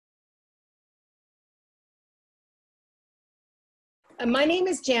My name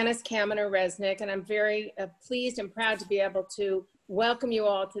is Janice Kaminer-Resnick, and I'm very pleased and proud to be able to welcome you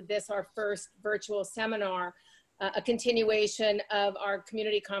all to this, our first virtual seminar, a continuation of our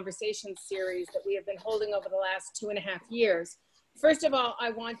community conversation series that we have been holding over the last 2.5 years. First of all,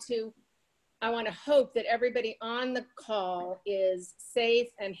 I want to hope that everybody on the call is safe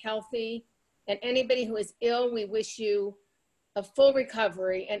and healthy, and anybody who is ill, we wish you a full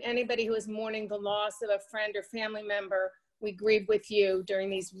recovery, and anybody who is mourning the loss of a friend or family member, we grieve with you during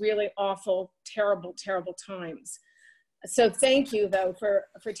these really awful, terrible, terrible times. So thank you, though, for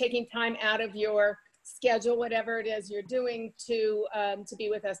taking time out of your schedule, whatever it is you're doing, to be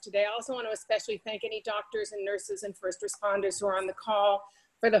with us today. I also want to especially thank any doctors and nurses and first responders who are on the call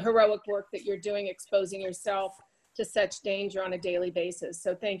for the heroic work that you're doing, exposing yourself to such danger on a daily basis.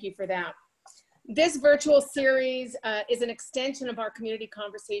 So thank you for that. This virtual series is an extension of our Community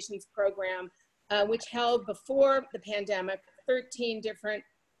Conversations program, which held before the pandemic 13 different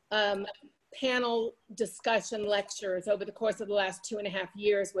panel discussion lectures over the course of the last 2.5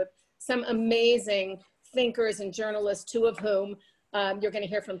 years with some amazing thinkers and journalists, two of whom you're going to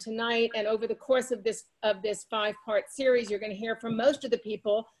hear from tonight. And over the course of this 5-part series, you're going to hear from most of the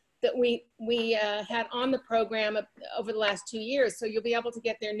people that we had on the program over the last 2 years. So you'll be able to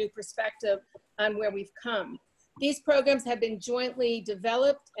get their new perspective on where we've come. These programs have been jointly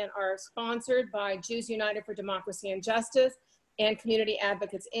developed and are sponsored by Jews United for Democracy and Justice and Community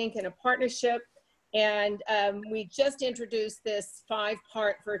Advocates, Inc. in a partnership. And we just introduced this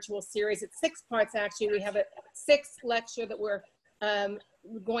 5-part virtual series. It's 6 parts, actually. We have a 6th lecture that we're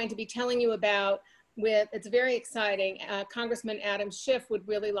going to be telling you about. It's very exciting. Congressman Adam Schiff would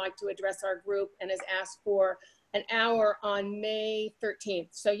really like to address our group and has asked for an hour on May 13th.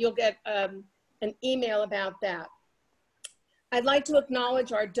 So you'll get an email about that. I'd like to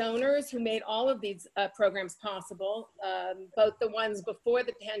acknowledge our donors who made all of these programs possible, both the ones before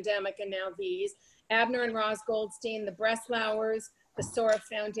the pandemic and now these. Abner and Roz Goldstein, the Breslauers, the Sora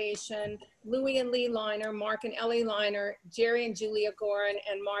Foundation, Louie and Lee Liner, Mark and Ellie Liner, Jerry and Julia Gorin,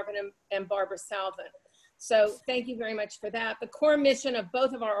 and Marvin and Barbara Salvin. So thank you very much for that. The core mission of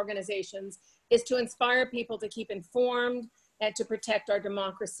both of our organizations is to inspire people to keep informed and to protect our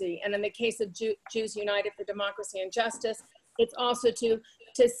democracy. And in the case of Jews United for Democracy and Justice, it's also to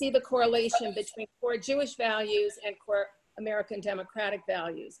see the correlation between core Jewish values and core American democratic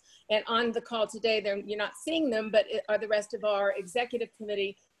values. And on the call today, you're not seeing them, but are the rest of our executive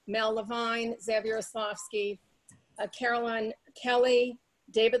committee: Mel Levine, Xavier Oslovsky, Caroline Kelly,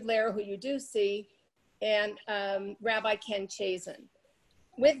 David Lehrer, who you do see, and Rabbi Ken Chazen.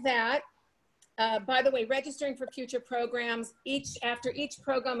 With that, by the way, registering for future programs, after each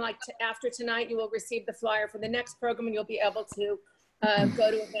program, like after tonight, you will receive the flyer for the next program, and you'll be able to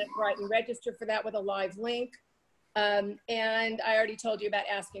go to Eventbrite and register for that with a live link. And I already told you about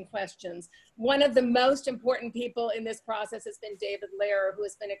asking questions. One of the most important people in this process has been David Lehrer, who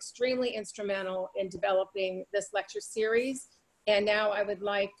has been extremely instrumental in developing this lecture series. And now I would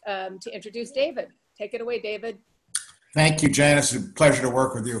like to introduce David. Take it away, David. Thank you, Janice. It's a pleasure to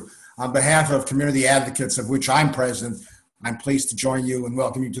work with you. On behalf of Community Advocates, of which I'm president, I'm pleased to join you and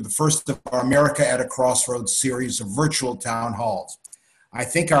welcome you to the first of our America at a Crossroads series of virtual town halls. I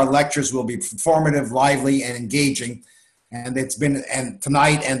think our lectures will be informative, lively, and engaging. And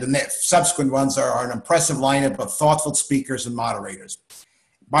tonight and the subsequent ones are an impressive lineup of thoughtful speakers and moderators.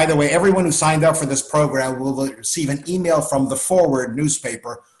 By the way, everyone who signed up for this program will receive an email from The Forward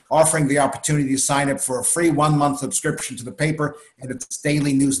newspaper offering the opportunity to sign up for a free 1-month subscription to the paper and its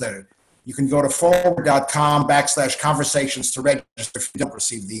daily newsletter. You can go to forward.com/conversations to register if you don't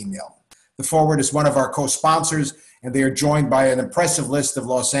receive the email. The Forward is one of our co-sponsors, and they are joined by an impressive list of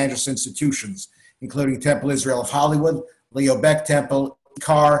Los Angeles institutions, including Temple Israel of Hollywood, Leo Beck Temple,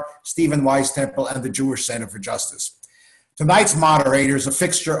 Carr, Stephen Wise Temple, and the Jewish Center for Justice. Tonight's moderator is a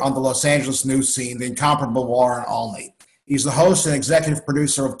fixture on the Los Angeles news scene, the incomparable Warren Olney. He's the host and executive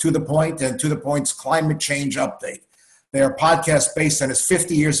producer of To The Point and To The Point's Climate Change Update. They are podcasts based on his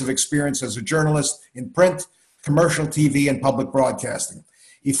 50 years of experience as a journalist in print, commercial TV, and public broadcasting.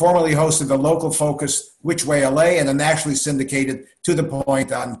 He formerly hosted the local focus Which Way LA and the nationally syndicated To The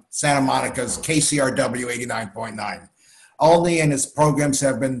Point on Santa Monica's KCRW 89.9. Olney and his programs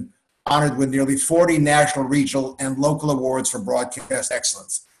have been honored with nearly 40 national, regional, and local awards for broadcast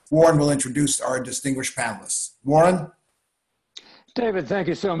excellence. Warren will introduce our distinguished panelists. Warren? David, thank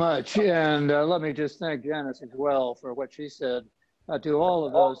you so much. And let me just thank Janice as well for what she said. To all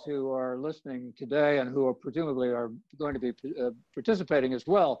of those who are listening today and who are presumably are going to be participating as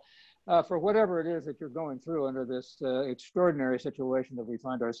well, for whatever it is that you're going through under this extraordinary situation that we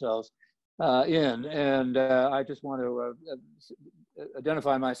find ourselves. in. And I just want to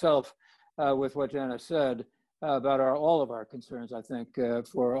identify myself with what Janice said about all of our concerns, I think,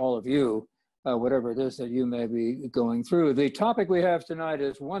 for all of you, whatever it is that you may be going through. The topic we have tonight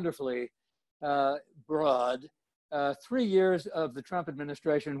is wonderfully broad. 3 years of the Trump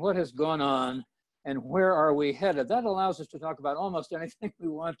administration, what has gone on and where are we headed? That allows us to talk about almost anything we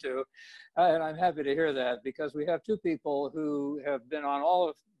want to. And I'm happy to hear that because we have two people who have been on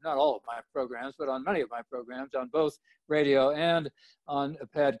not all of my programs, but on many of my programs, on both radio and on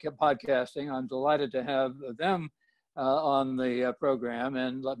podcasting. I'm delighted to have them on the program,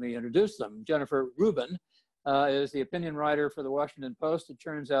 and let me introduce them. Jennifer Rubin is the opinion writer for the Washington Post. It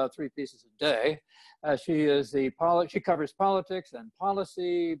turns out 3 pieces a day. She covers politics and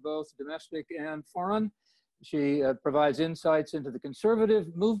policy, both domestic and foreign. She provides insights into the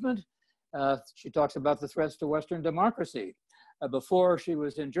conservative movement. She talks about the threats to Western democracy. Before she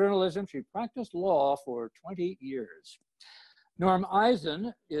was in journalism, she practiced law for 20 years. Norm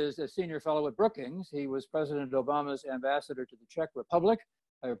Eisen is a senior fellow at Brookings. He was President Obama's ambassador to the Czech Republic.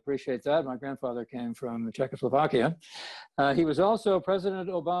 I appreciate that. My grandfather came from Czechoslovakia. He was also President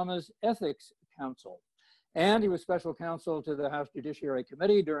Obama's Ethics Council, and he was special counsel to the House Judiciary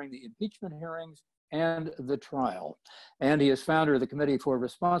Committee during the impeachment hearings and the trial. And he is founder of the Committee for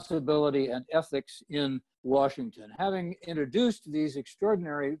Responsibility and Ethics in Washington. Having introduced these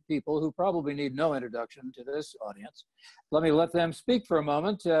extraordinary people who probably need no introduction to this audience, let me let them speak for a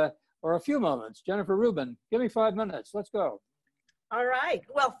moment, or a few moments. Jennifer Rubin, give me 5 minutes. Let's go. All right.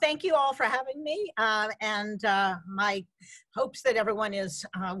 Well, thank you all for having me. And my hopes that everyone is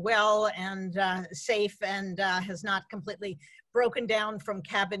well and safe and has not completely broken down from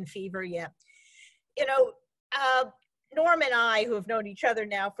cabin fever yet. You know, Norm and I, who have known each other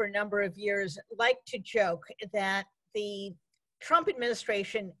now for a number of years, like to joke that the Trump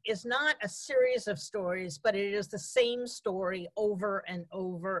administration is not a series of stories, but it is the same story over and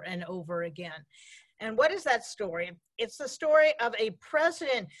over and over again. And what is that story? It's the story of a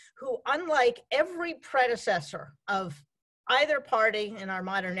president who, unlike every predecessor of either party in our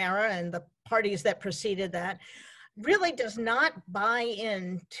modern era and the parties that preceded that, really does not buy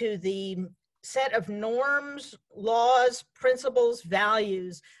into the set of norms, laws, principles,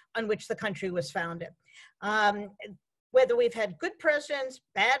 values on which the country was founded. Whether we've had good presidents,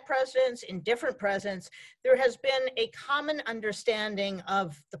 bad presidents, indifferent presidents, there has been a common understanding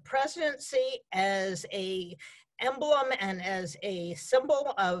of the presidency as an emblem and as a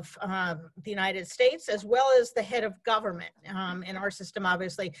symbol of the United States, as well as the head of government. In our system,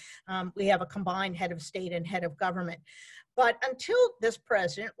 obviously, we have a combined head of state and head of government. But until this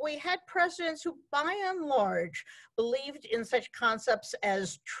president, we had presidents who, by and large, believed in such concepts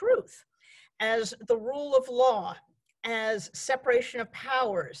as truth, as the rule of law, as separation of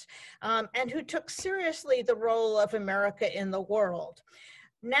powers, and who took seriously the role of America in the world.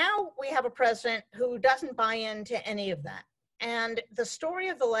 Now we have a president who doesn't buy into any of that. And the story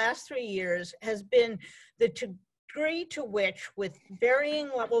of the last 3 years has been the degree to which, with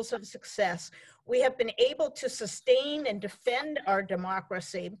varying levels of success, we have been able to sustain and defend our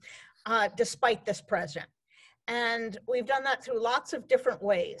democracy despite this president. And we've done that through lots of different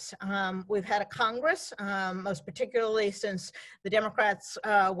ways. We've had a Congress, most particularly since the Democrats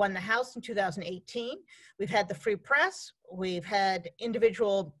won the House in 2018. We've had the free press. We've had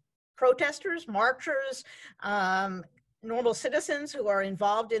individual protesters, marchers, normal citizens who are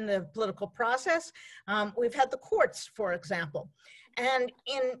involved in the political process. We've had the courts, for example. And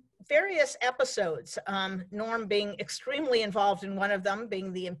in various episodes, Norm being extremely involved in one of them,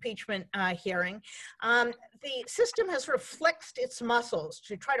 being the impeachment hearing, the system has sort of flexed its muscles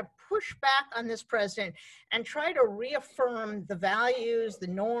to try to push back on this president and try to reaffirm the values, the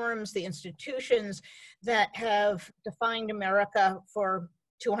norms, the institutions that have defined America for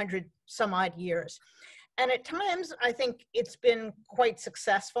 200 some odd years. And at times, I think it's been quite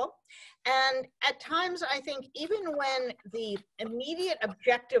successful. And at times, I think even when the immediate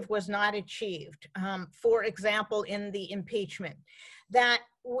objective was not achieved, for example, in the impeachment, that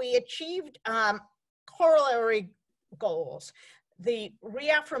we achieved corollary goals, the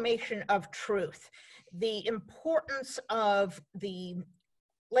reaffirmation of truth, the importance of the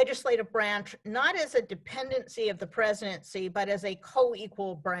legislative branch, not as a dependency of the presidency, but as a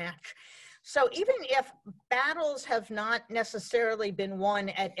co-equal branch. So even if battles have not necessarily been won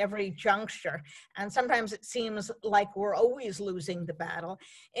at every juncture, and sometimes it seems like we're always losing the battle,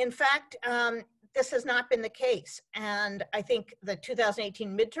 in fact, this has not been the case. And I think the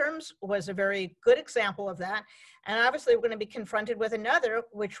 2018 midterms was a very good example of that. And obviously we're going to be confronted with another,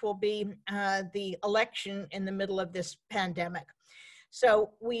 which will be the election in the middle of this pandemic.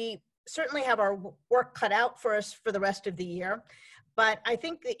 So we certainly have our work cut out for us for the rest of the year. But I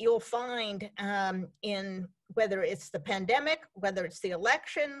think that you'll find in whether it's the pandemic, whether it's the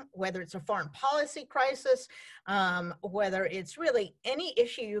election, whether it's a foreign policy crisis, whether it's really any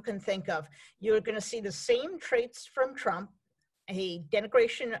issue you can think of, you're going to see the same traits from Trump: a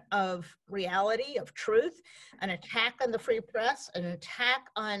denigration of reality, of truth, an attack on the free press, an attack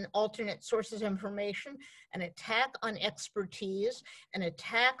on alternate sources of information, an attack on expertise, an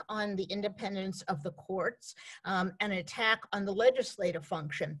attack on the independence of the courts, an attack on the legislative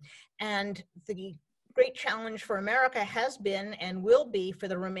function. And the great challenge for America has been and will be for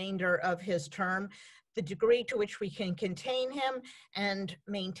the remainder of his term, the degree to which we can contain him and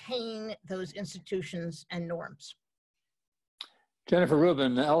maintain those institutions and norms. Jennifer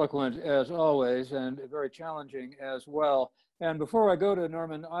Rubin, eloquent as always, and very challenging as well. And before I go to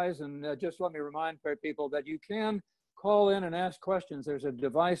Norman Eisen, just let me remind people that you can call in and ask questions. There's a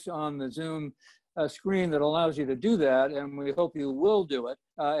device on the Zoom screen that allows you to do that, and we hope you will do it.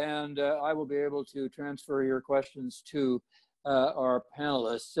 And I will be able to transfer your questions to our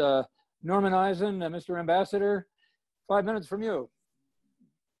panelists. Norman Eisen, Mr. Ambassador, 5 minutes from you.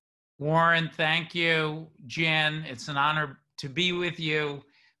 Warren, thank you. Jen, it's an honor to be with you.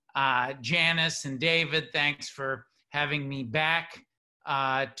 Janice and David, thanks for having me back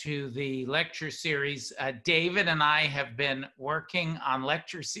to the lecture series. David and I have been working on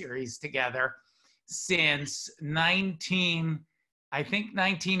lecture series together since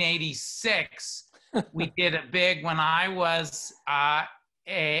 1986. We did a big, when I was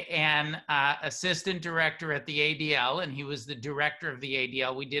an assistant director at the ADL, and he was the director of the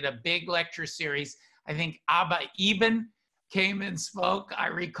ADL. We did a big lecture series. I think Abba Eban came and spoke, I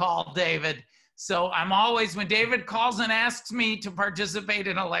recall, David. So I'm always, when David calls and asks me to participate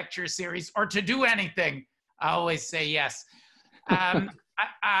in a lecture series or to do anything, I always say yes.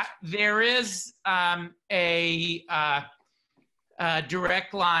 There is a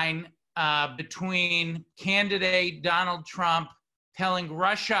direct line between candidate Donald Trump telling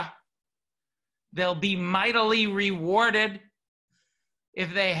Russia they'll be mightily rewarded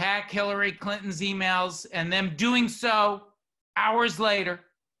if they hack Hillary Clinton's emails, and them doing so hours later.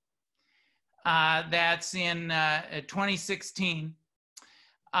 That's in 2016.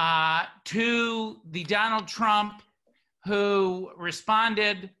 To the Donald Trump who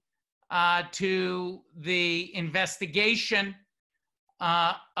responded to the investigation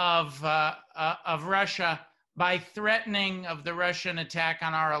of Russia by threatening of the Russian attack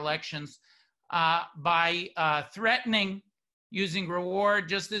on our elections, by threatening using reward,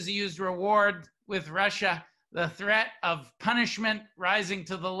 just as he used reward with Russia, the threat of punishment rising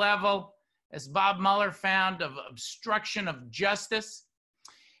to the level, as Bob Mueller found, of obstruction of justice.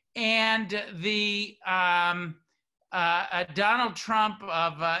 And the Donald Trump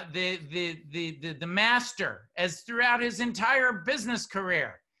of the master, as throughout his entire business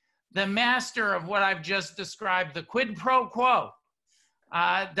career, the master of what I've just described, the quid pro quo.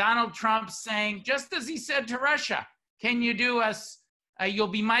 Donald Trump saying, just as he said to Russia, can you do us, you'll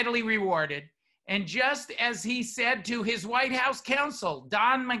be mightily rewarded. And just as he said to his White House counsel,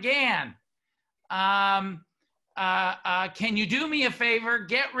 Don McGahn, can you do me a favor,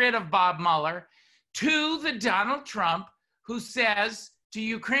 get rid of Bob Mueller, to the Donald Trump who says to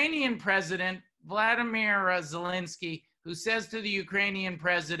Ukrainian President Vladimir Zelensky, who says to the Ukrainian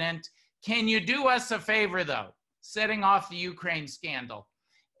president, can you do us a favor though, setting off the Ukraine scandal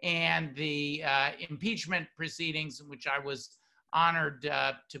and the impeachment proceedings in which I was honored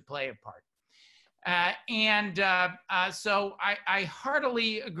to play a part. So I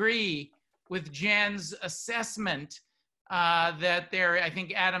heartily agree with Jen's assessment that I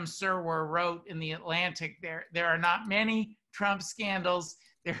think Adam Serwer wrote in The Atlantic, there are not many Trump scandals.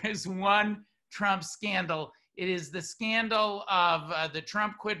 There is one Trump scandal. It is the scandal of the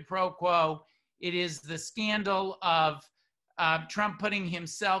Trump quid pro quo. It is the scandal of Trump putting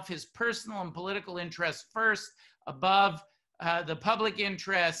himself, his personal and political interests first above the public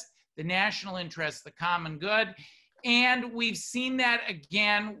interest, the national interest, the common good. And we've seen that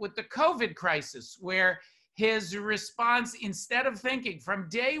again with the COVID crisis, where his response, instead of thinking from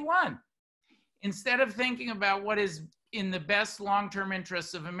day one, instead of thinking about what is in the best long-term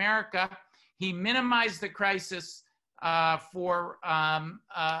interests of America, he minimized the crisis for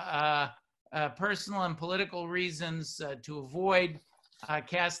personal and political reasons to avoid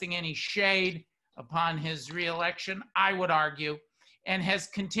casting any shade upon his reelection, I would argue, and has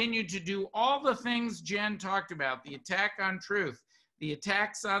continued to do all the things Jen talked about, the attack on truth, the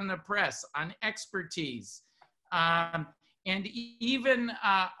attacks on the press, on expertise, and even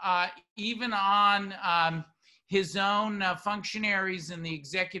on his own functionaries in the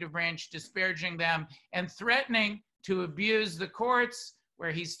executive branch, disparaging them and threatening to abuse the courts,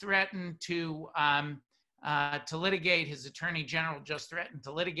 where he's threatened to litigate. His attorney general just threatened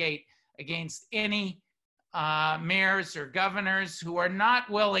to litigate against any mayors or governors who are not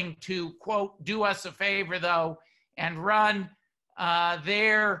willing to, quote, do us a favor, though, and run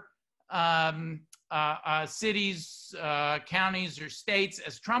their cities, counties, or states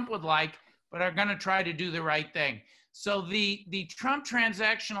as Trump would like, but are going to try to do the right thing. So the Trump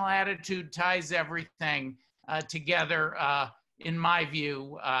transactional attitude ties everything together, in my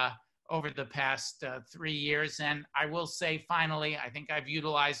view, over the past 3 years. And I will say, finally, I think I've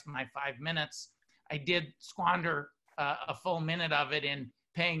utilized my 5 minutes. I did squander a full minute of it in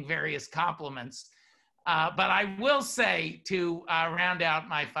paying various compliments. But I will say, to round out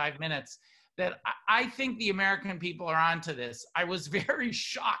my 5 minutes, that I think the American people are onto this. I was very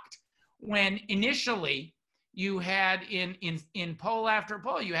shocked when initially you had in poll after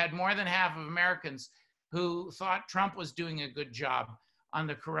poll, you had more than half of Americans who thought Trump was doing a good job on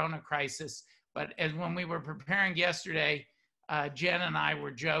the corona crisis. But as when we were preparing yesterday, Jen and I were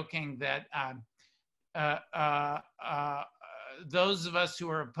joking that those of us who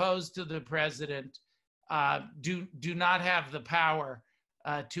are opposed to the president do not have the power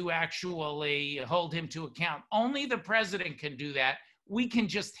to actually hold him to account. Only the president can do that. We can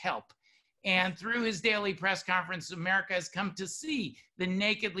just help. And through his daily press conference, America has come to see the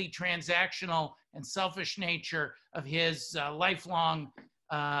nakedly transactional and selfish nature of his lifelong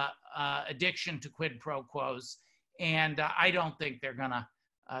addiction to quid pro quos. And I don't think they're going to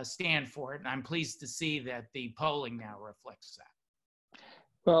stand for it. And I'm pleased to see that the polling now reflects that.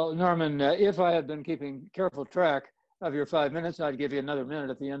 Well, Norman, if I had been keeping careful track of your 5 minutes, I'd give you another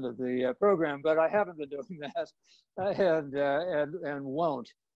minute at the end of the program, but I haven't been doing that and won't.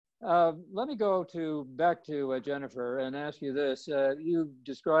 Let me go back to Jennifer and ask you this. You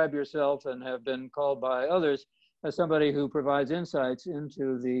describe yourself and have been called by others as somebody who provides insights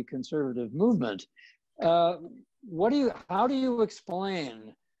into the conservative movement. How do you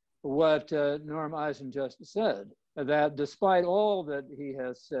explain what Norm Eisen just said, that despite all that he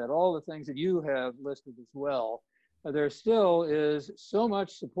has said, all the things that you have listed as well, there still is so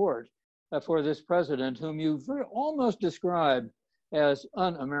much support for this president whom you almost described as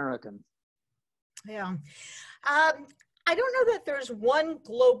un-American? Yeah. I don't know that there's one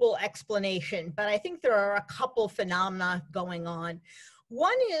global explanation, but I think there are a couple phenomena going on.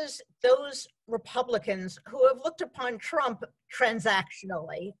 One is those Republicans who have looked upon Trump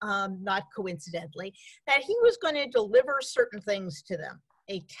transactionally, not coincidentally, that he was going to deliver certain things to them,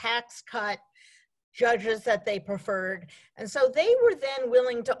 a tax cut, judges that they preferred. And so they were then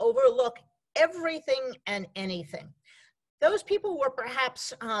willing to overlook everything and anything. Those people were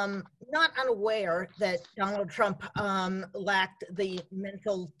perhaps not unaware that Donald Trump lacked the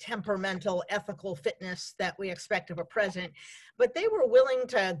mental, temperamental, ethical fitness that we expect of a president, but they were willing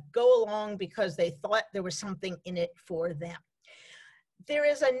to go along because they thought there was something in it for them. There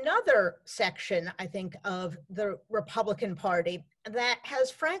is another section, I think, of the Republican Party that has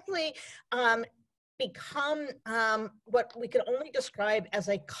frankly become what we can only describe as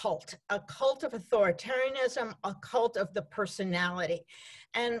a cult of authoritarianism, a cult of the personality.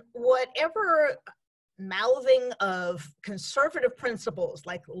 And whatever mouthing of conservative principles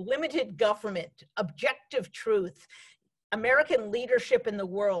like limited government, objective truth, American leadership in the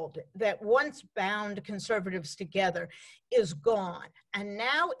world that once bound conservatives together is gone. And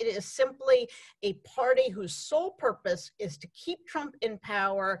now it is simply a party whose sole purpose is to keep Trump in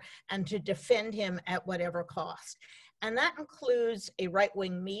power and to defend him at whatever cost. And that includes a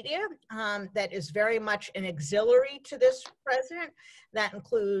right-wing media that is very much an auxiliary to this president. That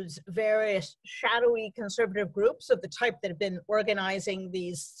includes various shadowy conservative groups of the type that have been organizing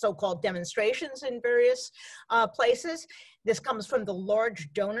these so-called demonstrations in various places. This comes from the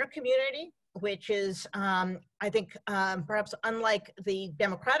large donor community, which is, I think, perhaps unlike the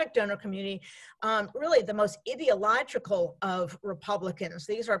Democratic donor community, really the most ideological of Republicans.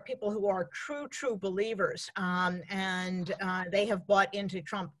 These are people who are true believers, and they have bought into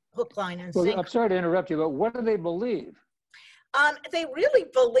Trump hook, line, and sinker. Well, I'm sorry to interrupt you, but what do they believe? They really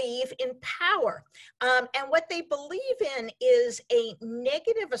believe in power. And what they believe in is a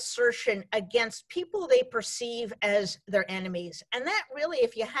negative assertion against people they perceive as their enemies. And that really,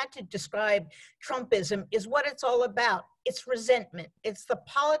 if you had to describe Trumpism, is what it's all about. It's resentment. It's the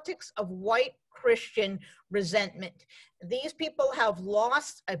politics of white Christian resentment. These people have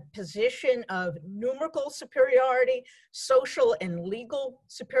lost a position of numerical superiority, social and legal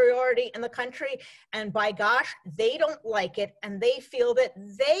superiority in the country. And by gosh, they don't like it. And they feel that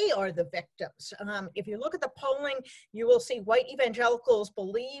they are the victims. If you look at the polling, you will see white evangelicals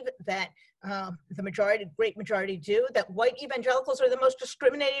believe that the majority, great majority do, that white evangelicals are the most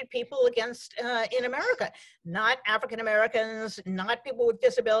discriminated people against in America. Not African Americans, not people with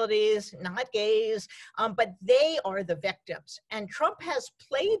disabilities, not gays, but they are the victims. And Trump has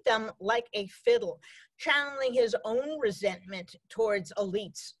played them like a fiddle, channeling his own resentment towards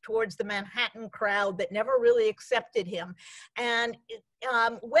elites, towards the Manhattan crowd that never really accepted him. And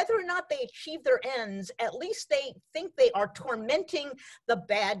whether or not they achieve their ends, at least they think they are tormenting the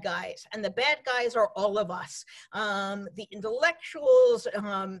bad guys. And the bad guys are all of us. The intellectuals,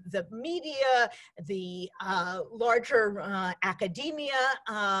 the media, the larger academia,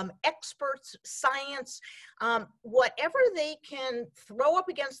 experts, science, whatever they can throw up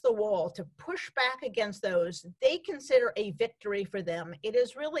against the wall to push back against those, they consider a victory for them. It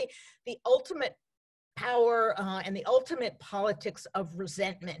is really the ultimate power and the ultimate politics of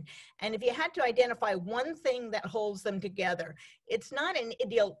resentment. And if you had to identify one thing that holds them together, it's not an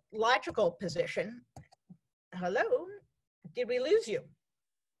ideological position. Hello? Did we lose you?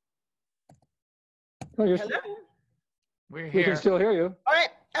 Oh, Hello? We're here. We can still hear you. All right.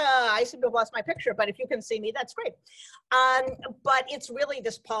 I seem to have lost my picture, but if you can see me, that's great. But it's really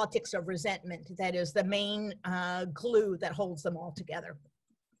this politics of resentment that is the main glue that holds them all together.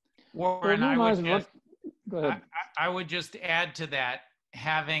 Warren, Go ahead. I would just add to that,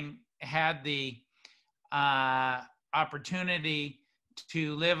 having had the opportunity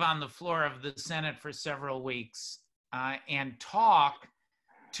to live on the floor of the Senate for several weeks and talk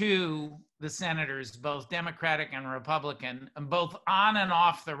to the senators, both Democratic and Republican, and both on and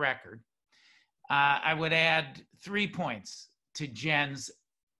off the record, I would add 3 points to Jen's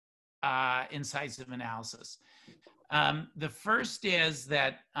incisive analysis. The first is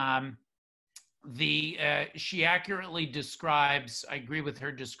that she accurately describes, I agree with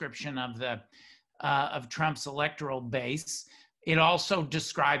her description of Trump's electoral base. It also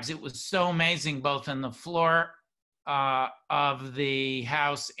describes, it was so amazing both on the floor of the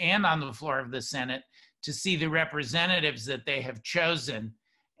House and on the floor of the Senate to see the representatives that they have chosen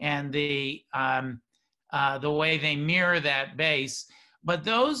and the way they mirror that base. But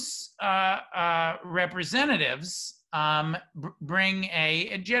those representatives bring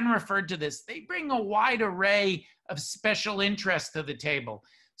and Jen referred to this, they bring a wide array of special interests to the table.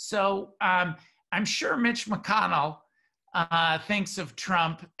 So I'm sure Mitch McConnell thinks of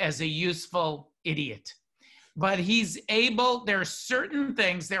Trump as a useful idiot. But he's able, there are certain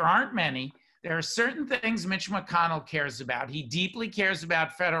things, there aren't many, there are certain things Mitch McConnell cares about. He deeply cares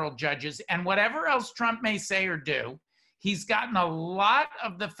about federal judges, and whatever else Trump may say or do, he's gotten a lot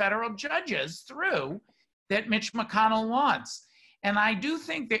of the federal judges through that Mitch McConnell wants. And I do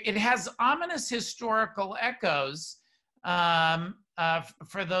think that it has ominous historical echoes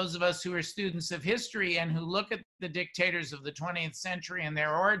for those of us who are students of history and who look at the dictators of the 20th century and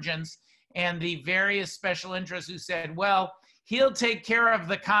their origins and the various special interests who said, well, he'll take care of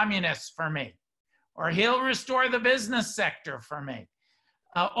the communists for me, or he'll restore the business sector for me.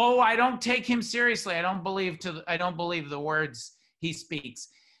 Oh, I don't take him seriously. I don't believe the words he speaks.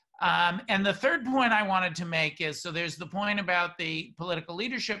 And the third point I wanted to make is, so there's the point about the political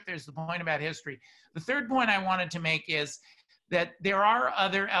leadership, there's the point about history. The third point I wanted to make is that there are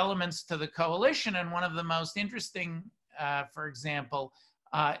other elements to the coalition, and one of the most interesting, for example,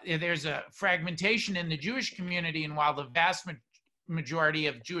 there's a fragmentation in the Jewish community, and while the vast majority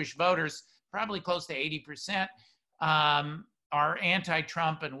of Jewish voters, probably close to 80%, are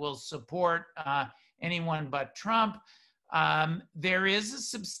anti-Trump and will support anyone but Trump, there is a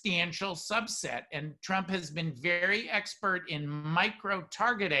substantial subset, and Trump has been very expert in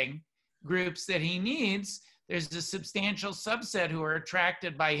micro-targeting groups that he needs. There's a substantial subset who are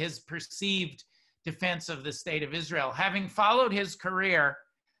attracted by his perceived defense of the state of Israel. Having followed his career,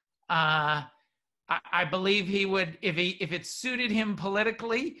 I believe he would, if it suited him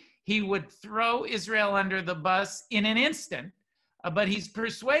politically, he would throw Israel under the bus in an instant. But he's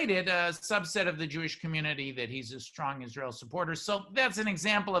persuaded a subset of the Jewish community that he's a strong Israel supporter. So that's an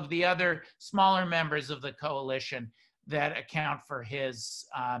example of the other smaller members of the coalition that account for his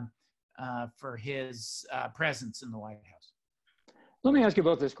presence in the White House. Let me ask you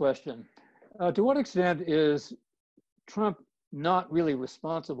about this question. To what extent is Trump not really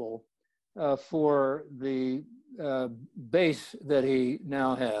responsible for the base that he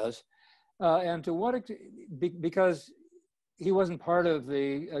now has? And to what extent, because he wasn't part of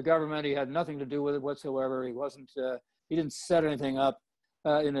the government. He had nothing to do with it whatsoever. He wasn't. He didn't set anything up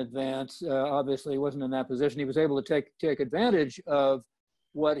in advance. Obviously, he wasn't in that position. He was able to take advantage of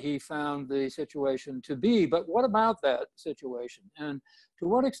what he found the situation to be. But what about that situation? And to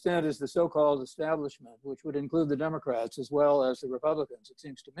what extent is the so-called establishment, which would include the Democrats as well as the Republicans, it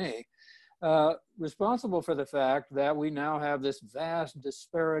seems to me, responsible for the fact that we now have this vast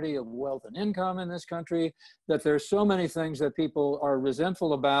disparity of wealth and income in this country, that there's so many things that people are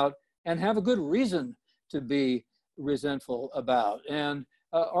resentful about and have a good reason to be resentful about? And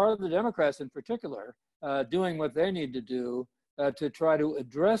are the Democrats in particular doing what they need to do to try to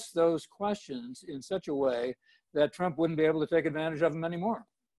address those questions in such a way that Trump wouldn't be able to take advantage of them anymore?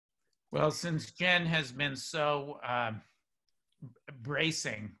 Well, since Jen has been so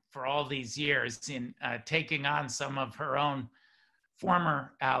bracing for all these years in taking on some of her own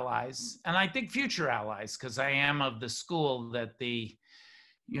former allies, and I think future allies, because I am of the school that the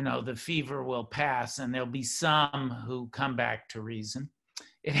fever will pass and there'll be some who come back to reason.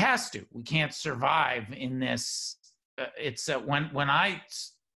 It has to. We can't survive in this. When I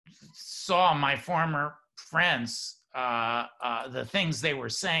saw my former friends, the things they were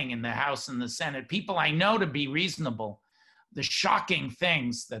saying in the House and the Senate, people I know to be reasonable, the shocking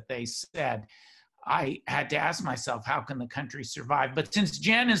things that they said, I had to ask myself, how can the country survive? But since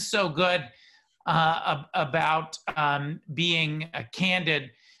Jen is so good about being candid,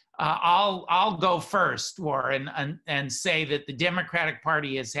 I'll go first, Warren, and say that the Democratic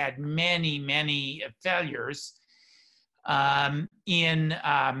Party has had many, many failures in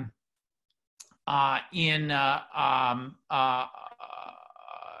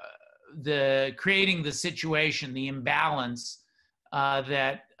the creating the situation, the imbalance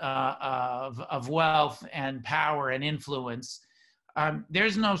that of wealth and power and influence.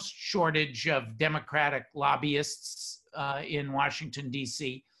 There's no shortage of Democratic lobbyists in Washington,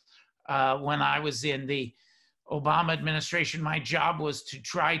 D.C. When I was in the Obama administration, my job was to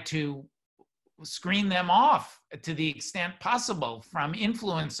try to screen them off to the extent possible from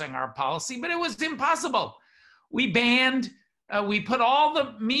influencing our policy, but it was impossible. We put all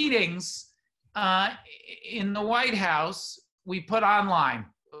the meetings in the White House, we put online.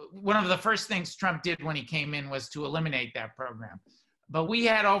 One of the first things Trump did when he came in was to eliminate that program. But we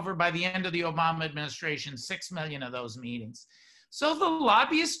had by the end of the Obama administration, 6 million of those meetings. So the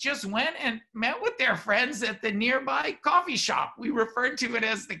lobbyists just went and met with their friends at the nearby coffee shop. We referred to it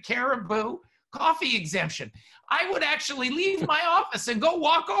as the Caribou Coffee exemption. I would actually leave my office and go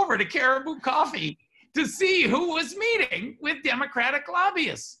walk over to Caribou Coffee to see who was meeting with Democratic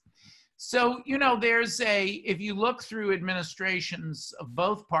lobbyists. So, if you look through administrations of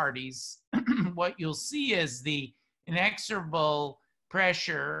both parties, what you'll see is the inexorable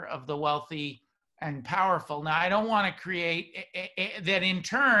pressure of the wealthy and powerful. Now, I don't want to create that in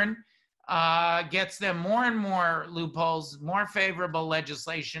turn gets them more and more loopholes, more favorable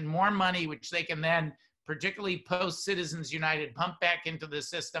legislation, more money, which they can then, particularly post Citizens United, pump back into the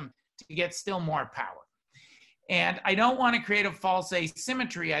system to get still more power. And I don't want to create a false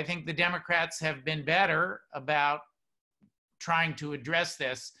asymmetry. I think the Democrats have been better about trying to address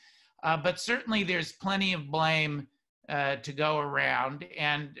this, but certainly there's plenty of blame to go around,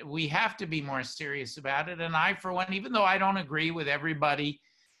 and we have to be more serious about it. And I, for one, even though I don't agree with everybody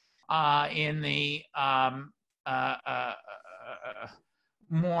in the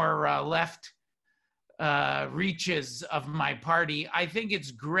more left reaches of my party, I think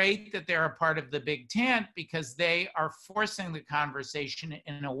it's great that they're a part of the big tent because they are forcing the conversation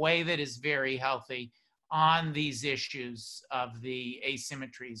in a way that is very healthy on these issues of the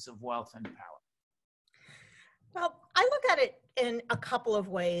asymmetries of wealth and power. Well, I look at it in a couple of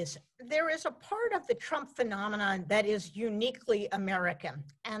ways. There is a part of the Trump phenomenon that is uniquely American,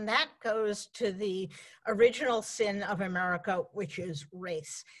 and that goes to the original sin of America, which is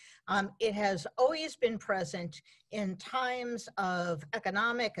race. It has always been present. In times of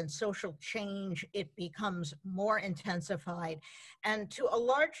economic and social change, it becomes more intensified. And to a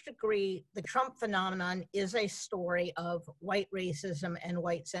large degree, the Trump phenomenon is a story of white racism and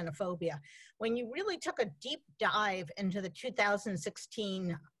white xenophobia. When you really took a deep dive into the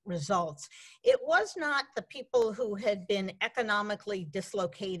 2016 results, it was not the people who had been economically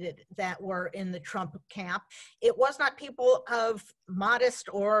dislocated that were in the Trump camp. It was not people of modest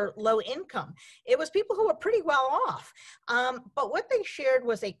or low income. It was people who were pretty well off. But what they shared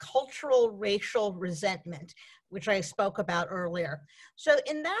was a cultural racial resentment, which I spoke about earlier. So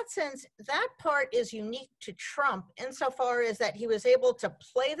in that sense, that part is unique to Trump insofar as that he was able to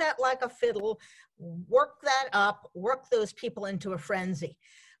play that like a fiddle, work that up, work those people into a frenzy.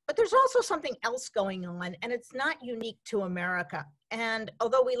 But there's also something else going on, and it's not unique to America. And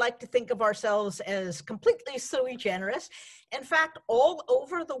although we like to think of ourselves as completely sui generis, in fact, all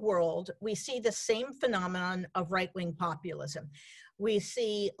over the world, we see the same phenomenon of right-wing populism. We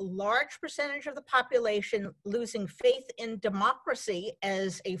see a large percentage of the population losing faith in democracy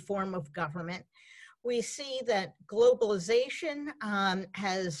as a form of government. We see that globalization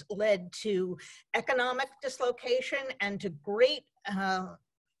has led to economic dislocation and to great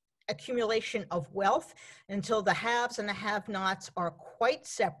accumulation of wealth until the haves and the have-nots are quite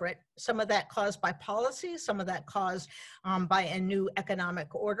separate. Some of that caused by policy, some of that caused by a new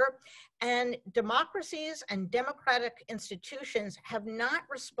economic order. And democracies and democratic institutions have not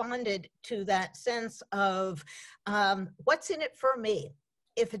responded to that sense of what's in it for me.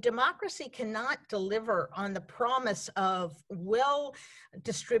 If a democracy cannot deliver on the promise of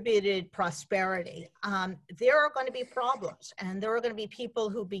well-distributed prosperity, there are going to be problems. And there are going to be people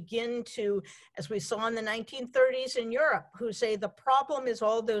who begin to, as we saw in the 1930s in Europe, who say the problem is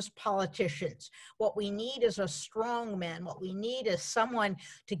all those politicians. What we need is a strong man. What we need is someone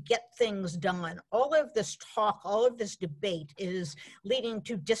to get things done. All of this talk, all of this debate is leading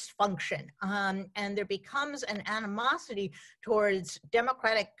to dysfunction. And there becomes an animosity towards democratic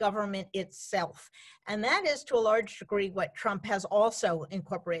government itself. And that is to a large degree what Trump has also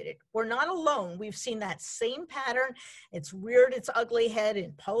incorporated. We're not alone. We've seen that same pattern. It's reared its ugly head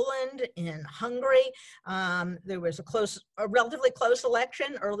in Poland, in Hungary. There was a relatively close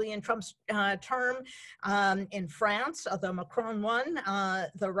election early in Trump's term in France, although Macron won.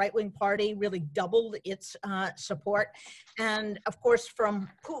 The right-wing party really doubled its support. And of course, from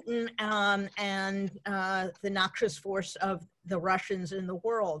Putin and the noxious force of the Russians in the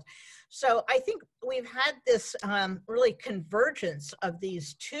world. So I think we've had this really convergence of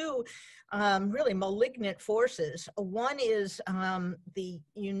these two really malignant forces. One is the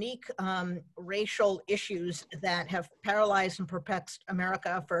unique racial issues that have paralyzed and perplexed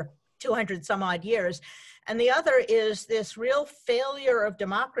America for 200 some odd years. And the other is this real failure of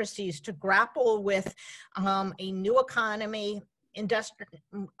democracies to grapple with a new economy,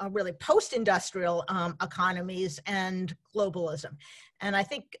 really post-industrial economies and globalism. And I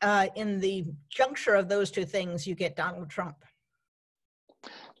think in the juncture of those two things, you get Donald Trump.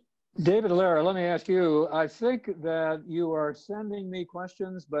 David Lara, let me ask you, I think that you are sending me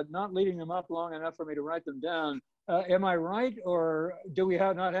questions, but not leading them up long enough for me to write them down. Am I right, or do we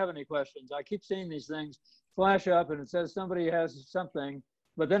not have any questions? I keep seeing these things flash up and it says somebody has something,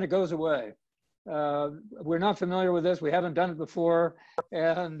 but then it goes away. We're not familiar with this. We haven't done it before.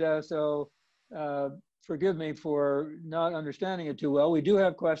 And so forgive me for not understanding it too well. We do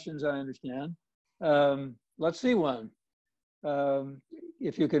have questions, I understand. Let's see one.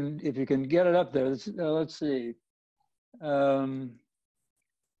 If you can get it up there, let's see.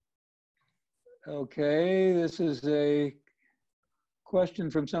 Okay, this is a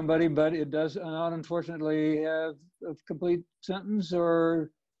question from somebody, but it does not unfortunately have a complete sentence or,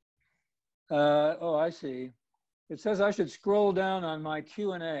 oh, I see. It says I should scroll down on my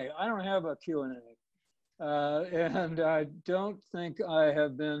Q&A. I don't have a Q&A, and I don't think I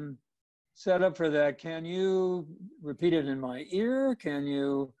have been set up for that. Can you repeat it in my ear? Can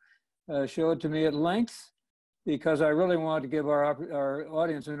you show it to me at length? Because I really want to give our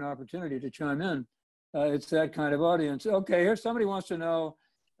audience an opportunity to chime in. It's that kind of audience. Okay, here somebody wants to know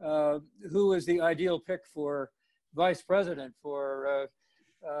who is the ideal pick for vice president for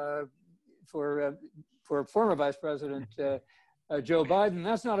former Vice President Joe Biden.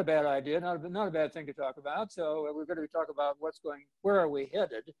 That's not a bad idea, not a bad thing to talk about. So we're going to talk about where are we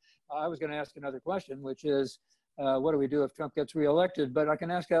headed? I was going to ask another question, which is, what do we do if Trump gets reelected? But I can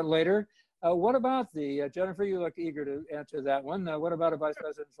ask that later. What about Jennifer, you look eager to answer that one. What about a vice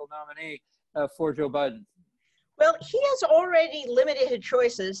presidential nominee for Joe Biden? Well, he has already limited his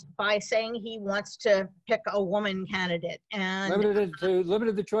choices by saying he wants to pick a woman candidate, and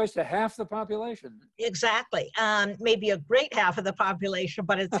limited the choice to half the population. Exactly, maybe a great half of the population,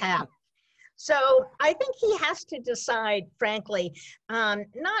 but it's half. So I think he has to decide, frankly,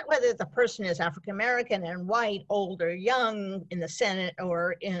 not whether the person is African-American and white, old or young, in the Senate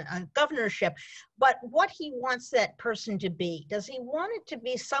or in a governorship, but what he wants that person to be. Does he want it to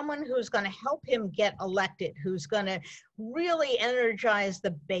be someone who's going to help him get elected, who's going to really energize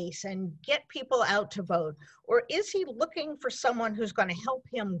the base and get people out to vote? Or is he looking for someone who's going to help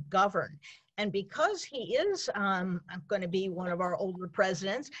him govern? And because he is going to be one of our older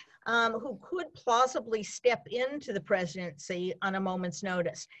presidents, who could plausibly step into the presidency on a moment's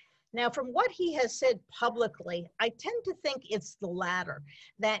notice. Now, from what he has said publicly, I tend to think it's the latter,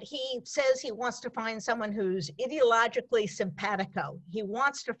 that he says he wants to find someone who's ideologically simpatico. He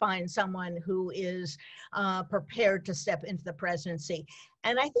wants to find someone who is prepared to step into the presidency.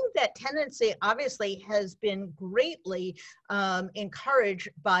 And I think that tendency obviously has been greatly encouraged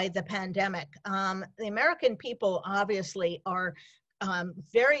by the pandemic. The American people obviously are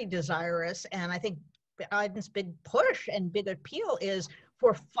very desirous, and I think Biden's big push and big appeal is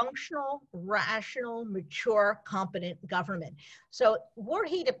for functional, rational, mature, competent government. So were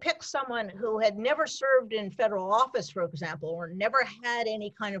he to pick someone who had never served in federal office, for example, or never had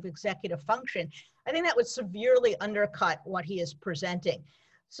any kind of executive function, I think that would severely undercut what he is presenting.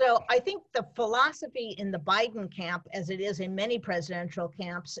 So I think the philosophy in the Biden camp, as it is in many presidential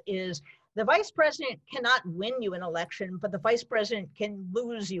camps, is the vice president cannot win you an election, but the vice president can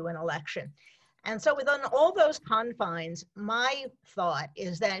lose you an election. And so within all those confines, my thought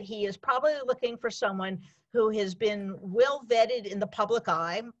is that he is probably looking for someone who has been well vetted in the public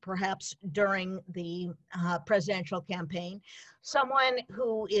eye, perhaps during the presidential campaign, someone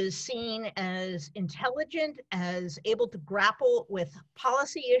who is seen as intelligent, as able to grapple with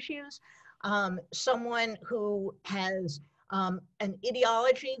policy issues, someone who has an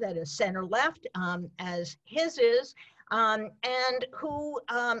ideology that is center-left, as his is, and who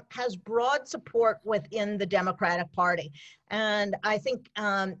has broad support within the Democratic Party. And I think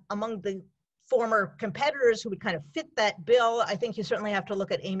among the former competitors who would kind of fit that bill, I think you certainly have to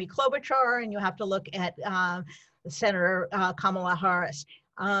look at Amy Klobuchar, and you have to look at Senator Kamala Harris.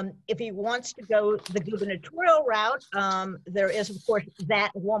 If he wants to go the gubernatorial route, there is, of course,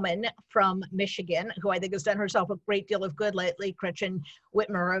 that woman from Michigan, who I think has done herself a great deal of good lately, Gretchen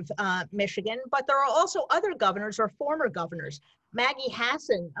Whitmer of Michigan. But there are also other governors or former governors. Maggie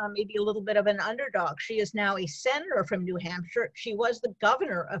Hassan may be a little bit of an underdog. She is now a senator from New Hampshire. She was the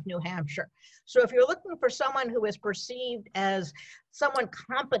governor of New Hampshire. So if you're looking for someone who is perceived as someone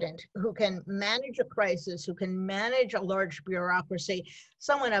competent, who can manage a crisis, who can manage a large bureaucracy,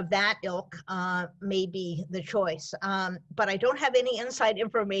 someone of that ilk may be the choice. But I don't have any inside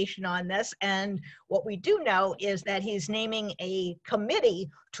information on this. And what we do know is that he's naming a committee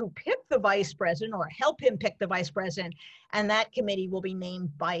to pick the vice president or help him pick the vice president. And that committee will be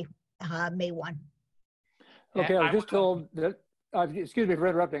named by May 1. Okay, I was just told that, excuse me for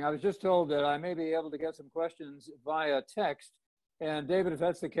interrupting, I was just told that I may be able to get some questions via text. And David, if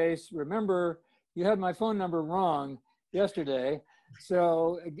that's the case, remember, you had my phone number wrong yesterday.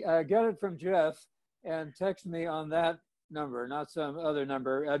 So get it from Jeff and text me on that number, not some other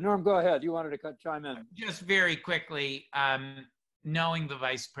number. Norm, go ahead. You wanted to chime in. Just very quickly, knowing the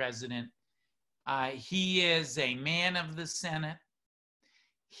vice president, he is a man of the Senate.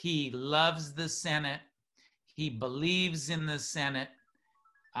 He loves the Senate. He believes in the Senate.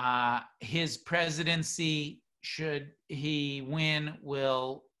 His presidency, should he win,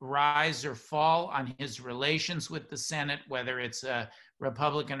 will rise or fall on his relations with the Senate, whether it's a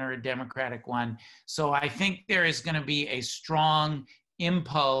Republican or a Democratic one. So I think there is going to be a strong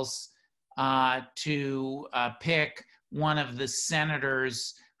impulse to pick one of the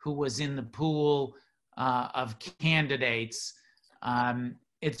senators who was in the pool of candidates.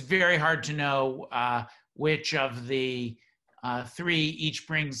 It's very hard to know which of the three each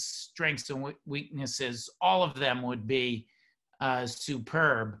brings strengths and weaknesses. All of them would be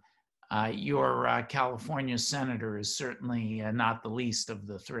superb. Your California senator is certainly not the least of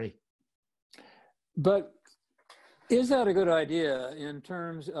the three. But is that a good idea in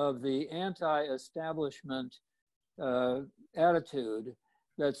terms of the anti-establishment attitude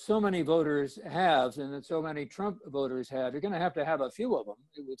that so many voters have and that so many Trump voters have? You're going to have a few of them,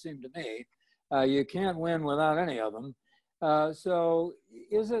 it would seem to me. You can't win without any of them. So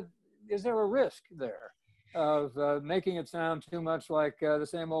is there a risk there of making it sound too much like the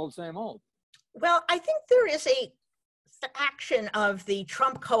same old, same old? Well, I think there is a faction of the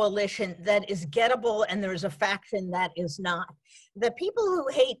Trump coalition that is gettable, and there's a faction that is not. The people who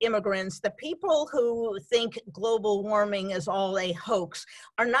hate immigrants, the people who think global warming is all a hoax,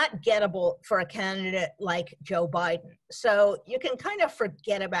 are not gettable for a candidate like Joe Biden. So you can kind of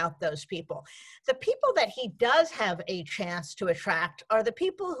forget about those people. The people that he does have a chance to attract are the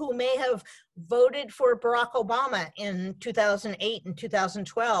people who may have voted for Barack Obama in 2008 and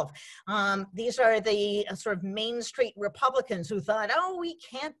 2012. These are the sort of Main Street Republicans who thought, oh, he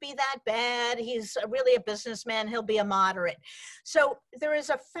can't be that bad. He's really a businessman. He'll be a moderate. So there is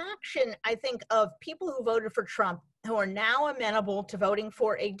a faction, I think, of people who voted for Trump who are now amenable to voting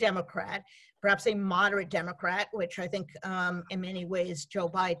for a Democrat, perhaps a moderate Democrat, which I think in many ways Joe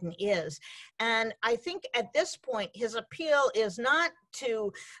Biden is. And I think at this point, his appeal is not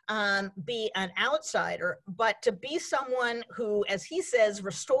to be an outsider, but to be someone who, as he says,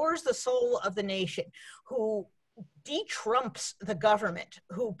 restores the soul of the nation, who de-Trumps the government,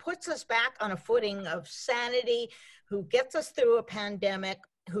 who puts us back on a footing of sanity, who gets us through a pandemic,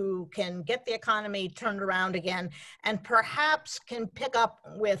 who can get the economy turned around again, and perhaps can pick up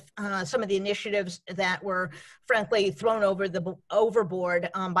with some of the initiatives that were, frankly, thrown overboard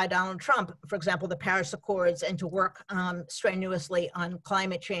by Donald Trump, for example, the Paris Accords, and to work strenuously on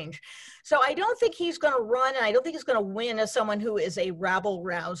climate change. So I don't think he's going to run, and I don't think he's going to win as someone who is a rabble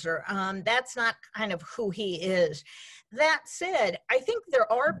rouser. That's not kind of who he is. That said, I think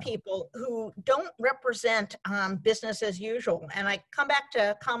there are people who don't represent business as usual. And I come back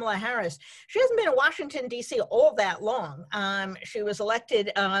to Kamala Harris. She hasn't been in Washington, D.C. all that long. She was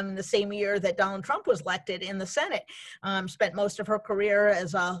elected the same year that Donald Trump was elected in the Senate. Spent most of her career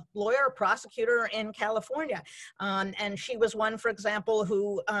as a lawyer, prosecutor in California. And she was one, for example,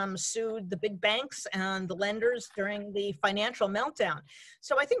 who sued the big banks and the lenders during the financial meltdown.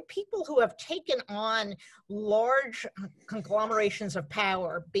 So I think people who have taken on large conglomerations of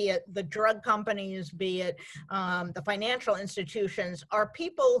power, be it the drug companies, be it the financial institutions, are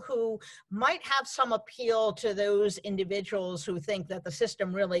people who might have some appeal to those individuals who think that the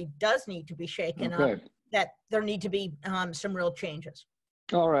system really does need to be shaken up, that there need to be some real changes.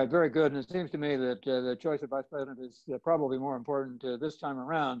 All right, very good. And it seems to me that the choice of vice president is probably more important this time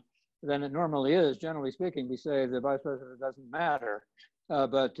around than it normally is. Generally speaking, we say the vice president doesn't matter.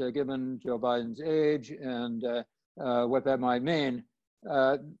 But given Joe Biden's age and what that might mean,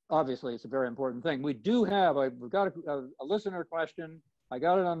 obviously it's a very important thing. We do have, we've got a listener question. I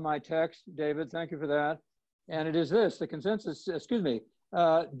got it on my text, David, thank you for that. And it is this, the consensus, do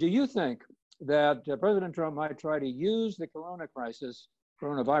you think that President Trump might try to use the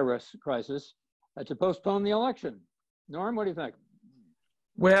coronavirus crisis to postpone the election? Norm, what do you think?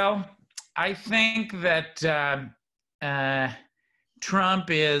 Well, I think that Trump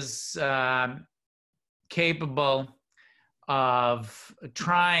is capable of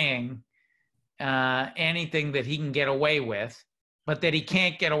trying anything that he can get away with, but that he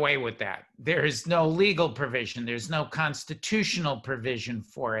can't get away with that. There is no legal provision. There's no constitutional provision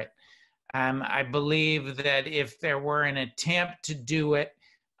for it. I believe that if there were an attempt to do it,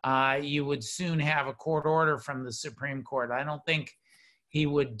 you would soon have a court order from the Supreme Court. I don't think he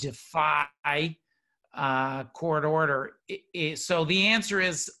would defy court order. So the answer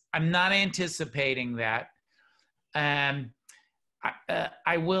is, I'm not anticipating that. I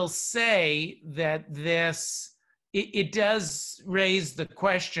will say that it does raise the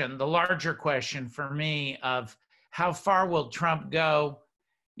question, the larger question for me, of how far will Trump go?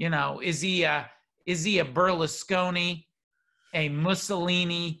 You know, is he a Berlusconi, a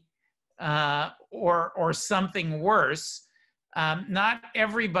Mussolini, or something worse? Not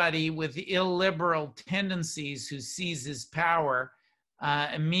everybody with illiberal tendencies who seizes power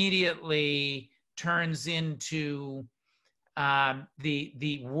immediately turns into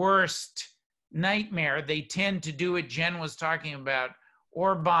the worst nightmare. They tend to do it. Jen was talking about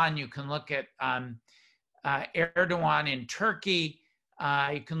Orban. You can look at Erdogan in Turkey.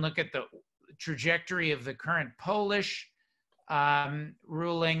 You can look at the trajectory of the current Polish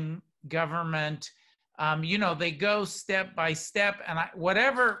ruling government. You know, they go step by step, and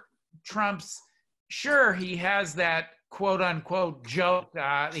whatever Trump's, sure, he has that quote unquote joke.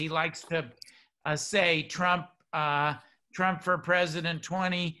 He likes to say Trump for president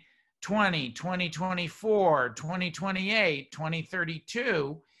 2020, 2024, 2028,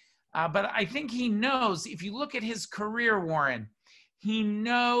 2032. But I think he knows, if you look at his career, Warren, he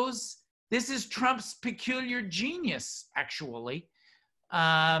knows this is Trump's peculiar genius, actually.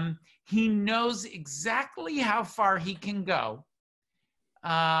 He knows exactly how far he can go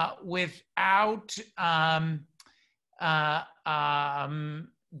without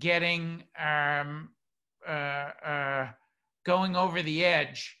getting going over the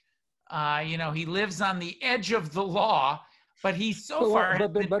edge. You know, he lives on the edge of the law, but he so far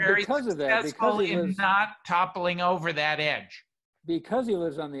has been very successful in not toppling over that edge. Because he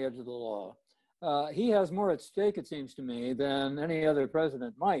lives on the edge of the law, he has more at stake, it seems to me, than any other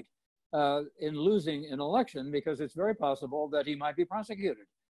president might in losing an election, because it's very possible that he might be prosecuted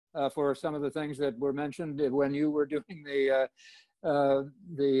for some of the things that were mentioned when you were doing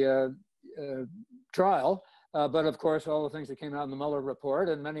the trial. But of course, all the things that came out in the Mueller report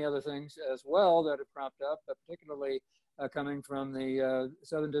and many other things as well that have cropped up, particularly coming from the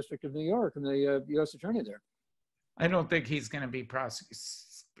Southern District of New York and the U.S. Attorney there. I don't think he's going to be prosecuted.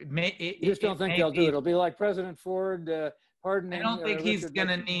 You just don't think they'll do it? It'll be like President Ford pardoning. I don't think he's going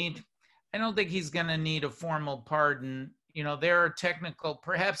to need. I don't think he's going to need a formal pardon. You know, there are technical.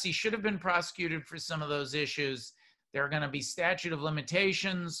 Perhaps he should have been prosecuted for some of those issues. There are going to be statute of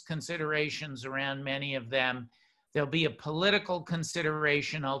limitations considerations around many of them. There'll be a political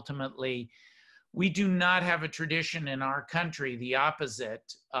consideration ultimately. We do not have a tradition in our country, the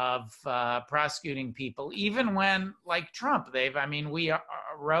opposite of prosecuting people, even when, like Trump, we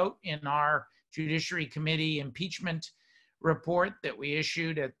wrote in our Judiciary Committee impeachment report that we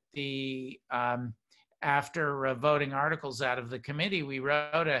issued at the, after voting articles out of the committee, we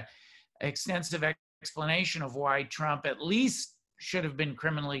wrote an extensive explanation of why Trump at least should have been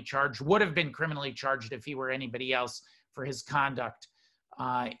criminally charged, would have been criminally charged if he were anybody else for his conduct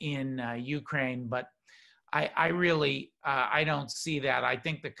in Ukraine. But I really, I don't see that. I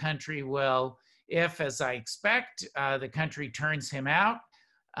think the country will, if, as I expect, the country turns him out,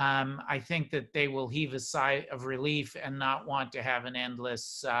 I think that they will heave a sigh of relief and not want to have an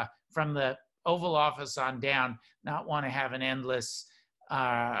endless, from the Oval Office on down, not want to have an endless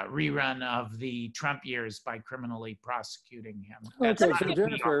rerun of the Trump years by criminally prosecuting him. That's okay, so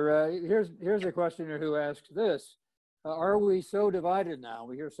Jennifer, here's a questioner who asked this. Are we so divided now?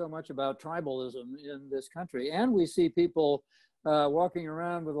 We hear so much about tribalism in this country, and we see people walking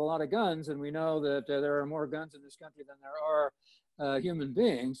around with a lot of guns, and we know that there are more guns in this country than there are human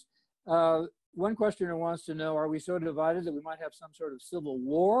beings. One questioner wants to know, are we so divided that we might have some sort of civil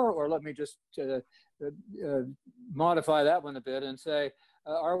war? Or let me just modify that one a bit and say,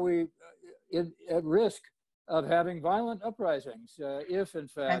 are we at risk of having violent uprisings if, in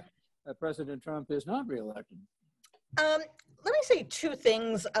fact, President Trump is not reelected? Let me say two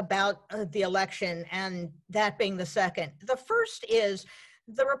things about the election, and that being the second. The first is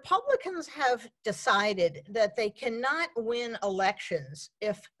the Republicans have decided that they cannot win elections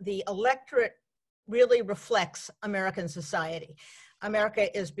if the electorate really reflects American society.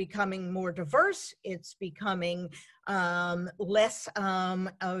 America is becoming more diverse. It's becoming less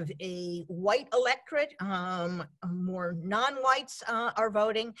of a white electorate. More non-whites are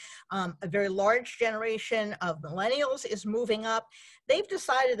voting. A very large generation of millennials is moving up. They've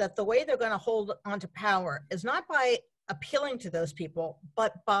decided that the way they're going to hold onto power is not by appealing to those people,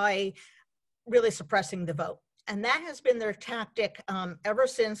 but by really suppressing the vote. And that has been their tactic ever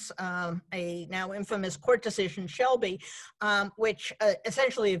since a now infamous court decision, Shelby, which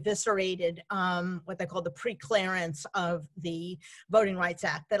essentially eviscerated what they call the preclearance of the Voting Rights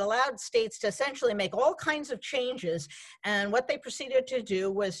Act that allowed states to essentially make all kinds of changes. And what they proceeded to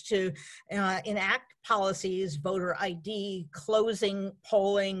do was to enact policies, voter ID, closing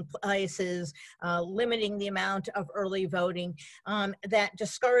polling places, limiting the amount of early voting that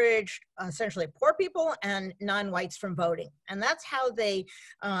discouraged essentially poor people and non-whites from voting. And that's how they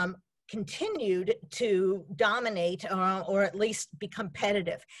continued to dominate or at least be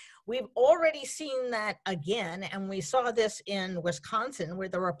competitive. We've already seen that again, and we saw this in Wisconsin, where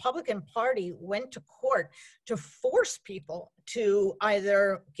the Republican Party went to court to force people to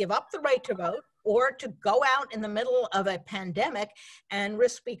either give up the right to vote or to go out in the middle of a pandemic and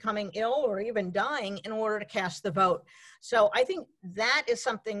risk becoming ill or even dying in order to cast the vote. So I think that is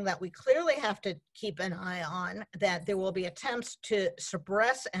something that we clearly have to keep an eye on, that there will be attempts to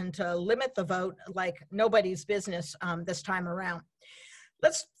suppress and to limit the vote like nobody's business this time around.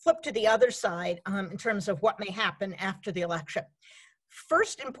 Let's flip to the other side in terms of what may happen after the election.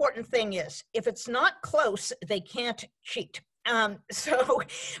 First important thing is, if it's not close, they can't cheat. So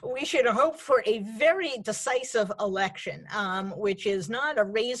we should hope for a very decisive election, which is not a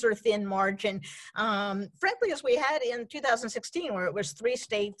razor thin margin, frankly, as we had in 2016, where it was 3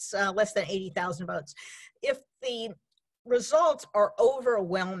 states, less than 80,000 votes. If the results are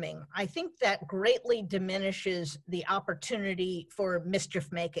overwhelming, I think that greatly diminishes the opportunity for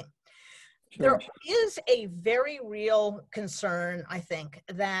mischief making. There is a very real concern, I think,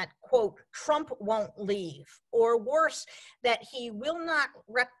 that, quote, Trump won't leave, or worse, that he will not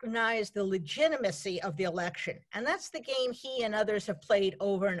recognize the legitimacy of the election. And that's the game he and others have played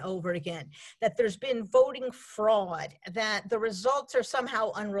over and over again, that there's been voting fraud, that the results are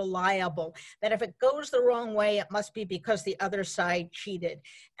somehow unreliable, that if it goes the wrong way, it must be because the other side cheated.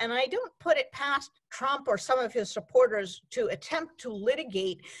 And I don't put it past Trump or some of his supporters to attempt to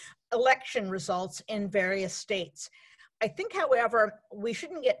litigate election results in various states. I think, however, we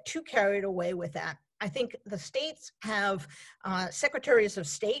shouldn't get too carried away with that. I think the states have secretaries of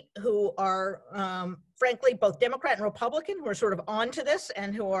state who are, frankly, both Democrat and Republican, who are sort of onto this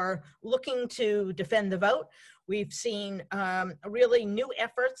and who are looking to defend the vote. We've seen really new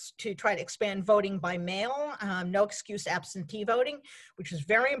efforts to try to expand voting by mail, no excuse absentee voting, which is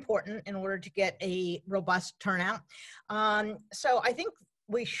very important in order to get a robust turnout. So I think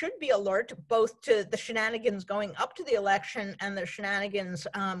we should be alert both to the shenanigans going up to the election and the shenanigans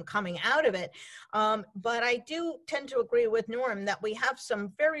coming out of it. But I do tend to agree with Norm that we have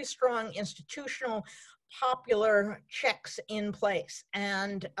some very strong institutional popular checks in place.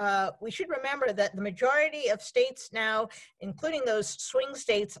 And we should remember that the majority of states now, including those swing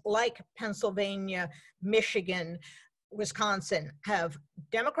states like Pennsylvania, Michigan, Wisconsin, have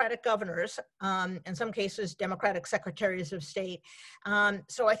Democratic governors, in some cases Democratic secretaries of state.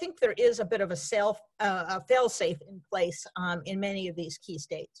 So I think there is a bit of a fail-safe in place in many of these key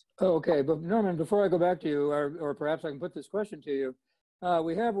states. Okay, but Norman, before I go back to you, or perhaps I can put this question to you,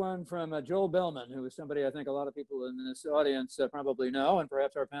 we have one from Joel Bellman, who is somebody I think a lot of people in this audience probably know, and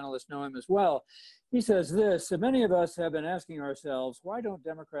perhaps our panelists know him as well. He says this: many of us have been asking ourselves, why don't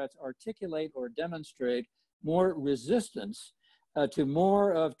Democrats articulate or demonstrate more resistance to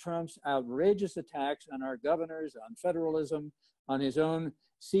more of Trump's outrageous attacks on our governors, on federalism, on his own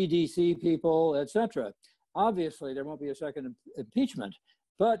CDC people, etc. Obviously, there won't be a second impeachment,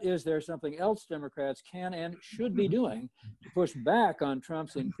 but is there something else Democrats can and should be doing to push back on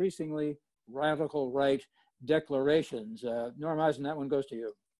Trump's increasingly radical right declarations? Norm Eisen, that one goes to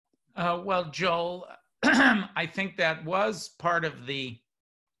you. Well, Joel, I think that was part of the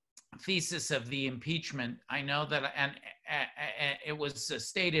thesis of the impeachment. I know that, and it was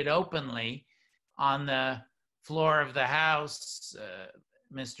stated openly on the floor of the House.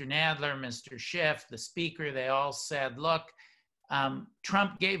 Mr. Nadler, Mr. Schiff, the Speaker, they all said, look,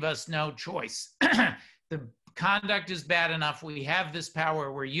 Trump gave us no choice. The conduct is bad enough. We have this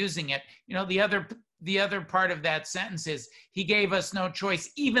power. We're using it. You know, the other part of that sentence is he gave us no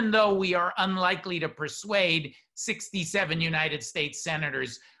choice, even though we are unlikely to persuade 67 United States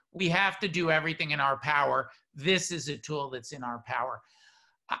senators. We have to do everything in our power. This is a tool that's in our power.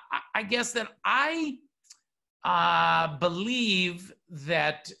 I guess that I believe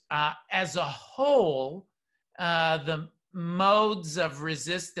that as a whole, the modes of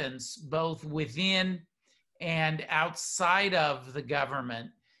resistance, both within and outside of the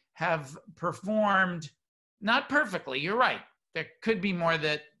government, have performed not perfectly. You're right. There could be more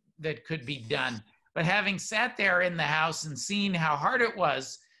that could be done. But having sat there in the House and seen how hard it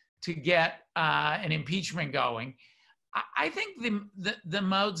was to get an impeachment going, I think the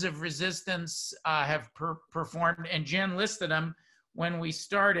modes of resistance have performed, and Jen listed them when we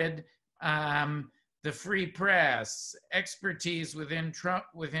started. The free press, expertise within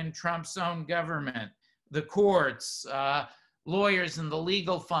Trump's own government, the courts, lawyers in the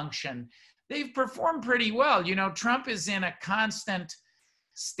legal function. They've performed pretty well. You know, Trump is in a constant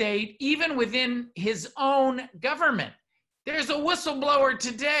state, even within his own government. There's a whistleblower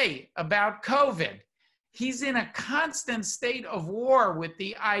today about COVID. He's in a constant state of war with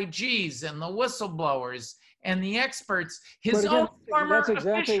the IGs and the whistleblowers and the experts. His own former That's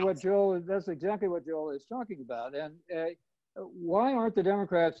exactly officials. what Joel is talking about. And why aren't the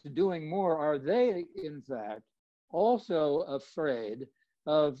Democrats doing more? Are they, in fact, also afraid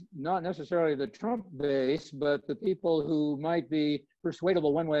of not necessarily the Trump base, but the people who might be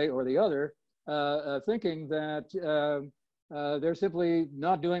persuadable one way or the other, thinking that they're simply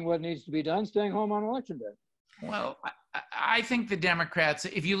not doing what needs to be done, staying home on election day? Well, I think the Democrats,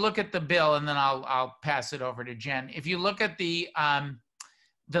 if you look at the bill, and then I'll pass it over to Jen. If you look at the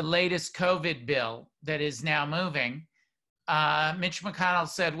latest COVID bill that is now moving, Mitch McConnell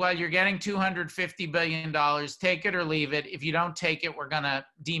said, well, you're getting $250 billion, take it or leave it. If you don't take it, we're gonna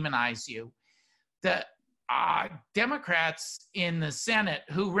demonize you. The Democrats in the Senate,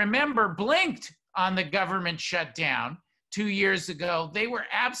 who remember blinked on the government shutdown 2 years ago, they were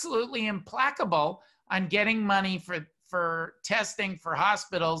absolutely implacable on getting money for testing, for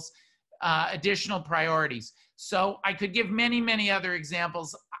hospitals, additional priorities. So I could give many, many other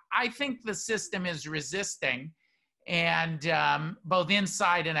examples. I think the system is resisting, and both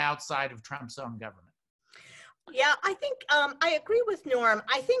inside and outside of Trump's own government. Yeah, I think I agree with Norm.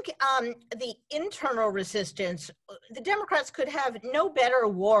 I think the internal resistance, the Democrats could have no better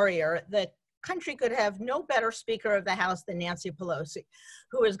warrior. The country could have no better Speaker of the House than Nancy Pelosi,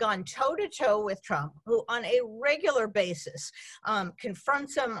 who has gone toe-to-toe with Trump, who on a regular basis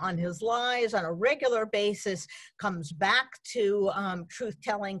confronts him on his lies, on a regular basis comes back to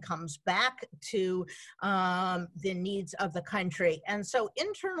truth-telling, comes back to the needs of the country. And so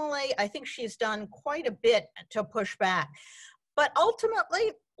internally, I think she's done quite a bit to push back. But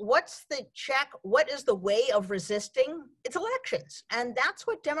ultimately, what's the check? What is the way of resisting? It's elections. And that's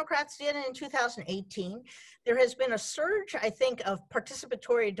what Democrats did in 2018. there has been a surge, I think, of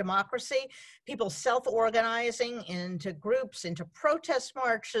participatory democracy, people self-organizing into groups, into protest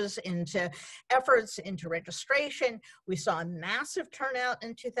marches, into efforts, into registration. We saw a massive turnout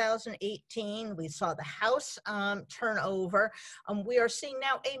in 2018. We saw the House turn over. We are seeing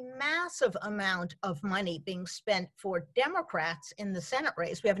now a massive amount of money being spent for Democrats in the Senate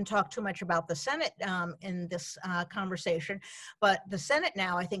race. We haven't talked too much about the Senate in this conversation, but the Senate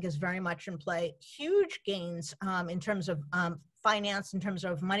now, I think, is very much in play. Huge gains in terms of finance, in terms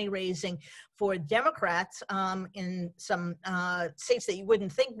of money raising for Democrats in some states that you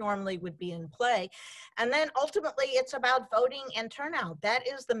wouldn't think normally would be in play. And then ultimately it's about voting and turnout. That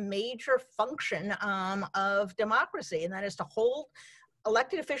is the major function of democracy, and that is to hold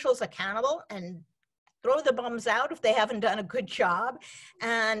elected officials accountable and throw the bums out if they haven't done a good job.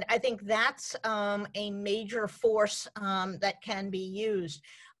 And I think that's a major force that can be used.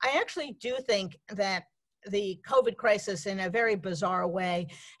 I actually do think that the COVID crisis, in a very bizarre way,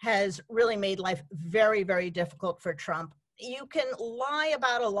 has really made life very, very difficult for Trump. You can lie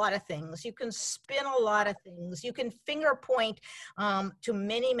about a lot of things. You can spin a lot of things. You can finger point to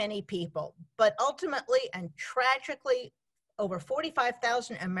many, many people. But ultimately and tragically, over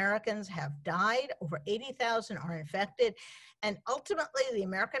 45,000 Americans have died, over 80,000 are infected, and ultimately the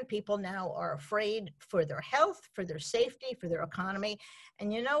American people now are afraid for their health, for their safety, for their economy.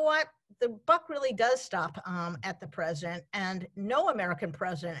 And you know what? The buck really does stop at the president, and no American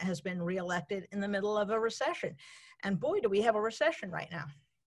president has been reelected in the middle of a recession. And boy, do we have a recession right now.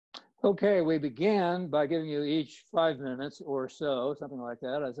 Okay, we began by giving you each 5 minutes or so, something like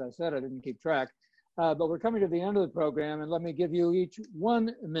that. As I said, I didn't keep track. But we're coming to the end of the program, and let me give you each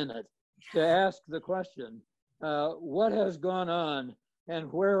 1 minute to ask the question. What has gone on,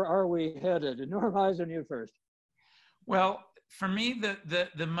 and where are we headed? Norm Eisen, you first. Well, for me,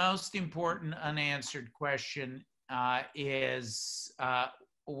 the most important unanswered question is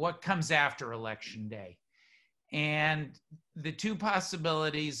what comes after Election Day? And the two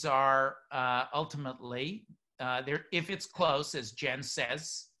possibilities are ultimately, if it's close, as Jen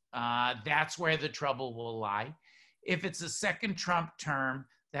says, that's where the trouble will lie. If it's a second Trump term,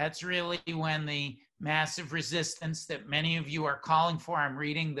 that's really when the massive resistance that many of you are calling for, I'm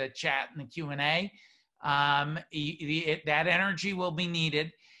reading the chat and the Q&A, that energy will be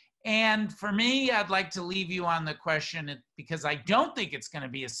needed. And for me, I'd like to leave you on the question, because I don't think it's going to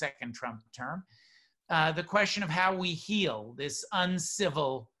be a second Trump term, the question of how we heal this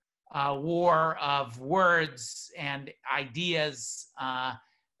uncivil war of words and ideas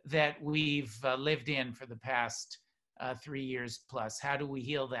that we've lived in for the past 3 years plus. How do we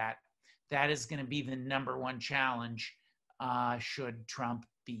heal that? That is going to be the #1 challenge should Trump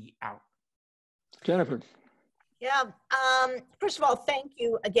be out. Jennifer. Yeah, first of all, thank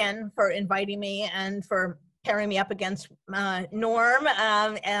you again for inviting me and for pairing me up against Norm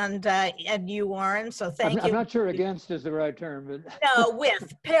and you, Warren. So thank you. I'm not sure against is the right term, but no,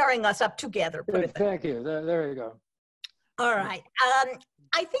 with pairing us up together. Thank you. There you go. All right.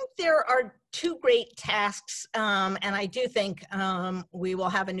 I think there are two great tasks, and I do think we will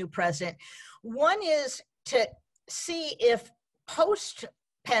have a new president. One is to see if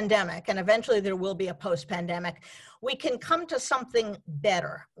post-pandemic, and eventually there will be a post-pandemic, we can come to something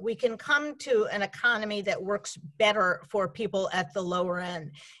better. We can come to an economy that works better for people at the lower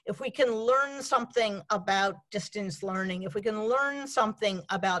end. If we can learn something about distance learning, if we can learn something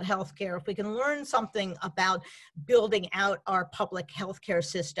about healthcare, if we can learn something about building out our public healthcare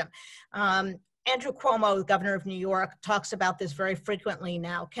system. Andrew Cuomo, the governor of New York, talks about this very frequently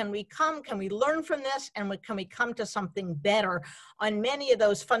now. Can we learn from this, and can we come to something better on many of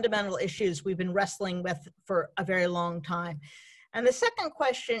those fundamental issues we've been wrestling with for a very long time? And the second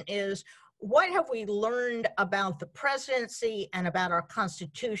question is, what have we learned about the presidency and about our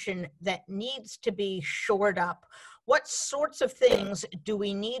Constitution that needs to be shored up? What sorts of things do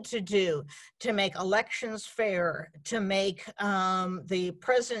we need to do to make elections fair, to make the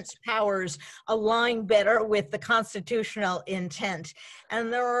president's powers align better with the constitutional intent?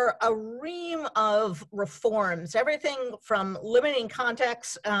 And there are a ream of reforms, everything from limiting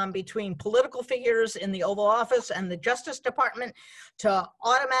contacts between political figures in the Oval Office and the Justice Department to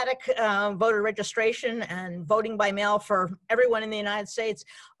automatic voter registration and voting by mail for everyone in the United States,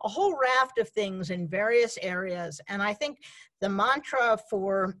 a whole raft of things in various areas. And I think the mantra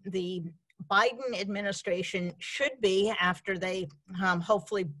for the Biden administration should be, after they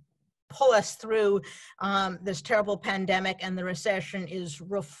hopefully pull us through this terrible pandemic and the recession is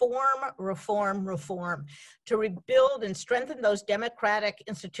reform, reform, reform, to rebuild and strengthen those democratic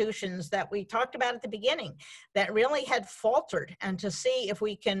institutions that we talked about at the beginning that really had faltered, and to see if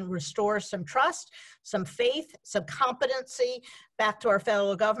we can restore some trust, some faith, some competency back to our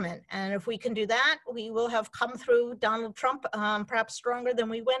federal government. And if we can do that, we will have come through Donald Trump perhaps stronger than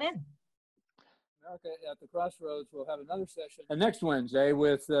we went in. America at the Crossroads will have another session next Wednesday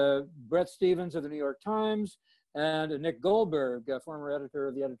with Bret Stephens of the New York Times and Nick Goldberg, former editor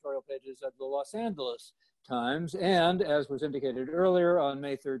of the editorial pages of the Los Angeles Times. And as was indicated earlier, on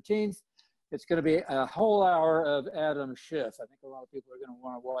May 13th, it's going to be a whole hour of Adam Schiff. I think a lot of people are going to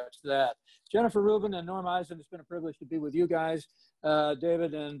want to watch that. Jennifer Rubin and Norm Eisen, it's been a privilege to be with you guys.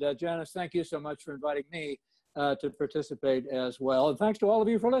 David and Janice, thank you so much for inviting me to participate as well. And thanks to all of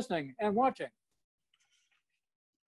you for listening and watching.